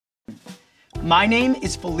My name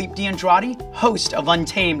is Filipe DeAndrade, host of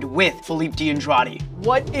Untamed with Filipe DeAndrade.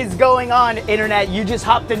 What is going on, Internet? You just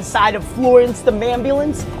hopped inside of Florence the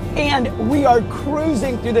Mambulance, and we are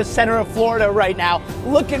cruising through the center of Florida right now,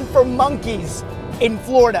 looking for monkeys in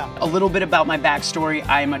Florida. A little bit about my backstory.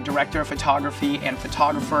 I am a director of photography and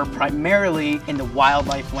photographer primarily in the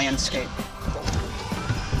wildlife landscape.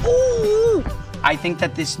 Ooh! I think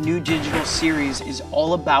that this new digital series is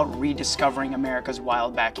all about rediscovering America's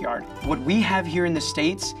wild backyard. What we have here in the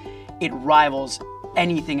States, it rivals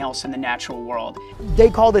anything else in the natural world. They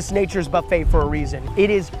call this nature's buffet for a reason. It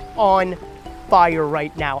is on fire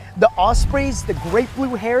right now. The ospreys, the great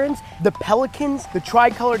blue herons, the pelicans, the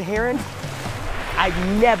tricolored herons.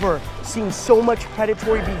 I've never seen so much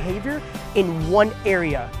predatory behavior in one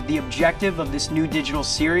area. The objective of this new digital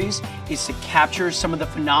series is to capture some of the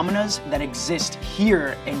phenomena that exist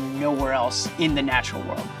here and nowhere else in the natural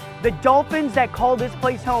world. The dolphins that call this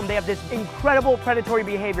place home, they have this incredible predatory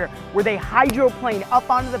behavior where they hydroplane up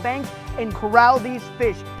onto the banks and corral these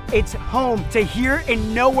fish. It's home to here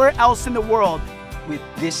and nowhere else in the world. With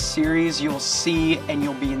this series, you'll see and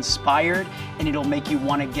you'll be inspired, and it'll make you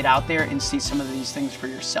want to get out there and see some of these things for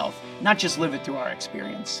yourself, not just live it through our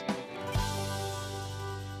experience.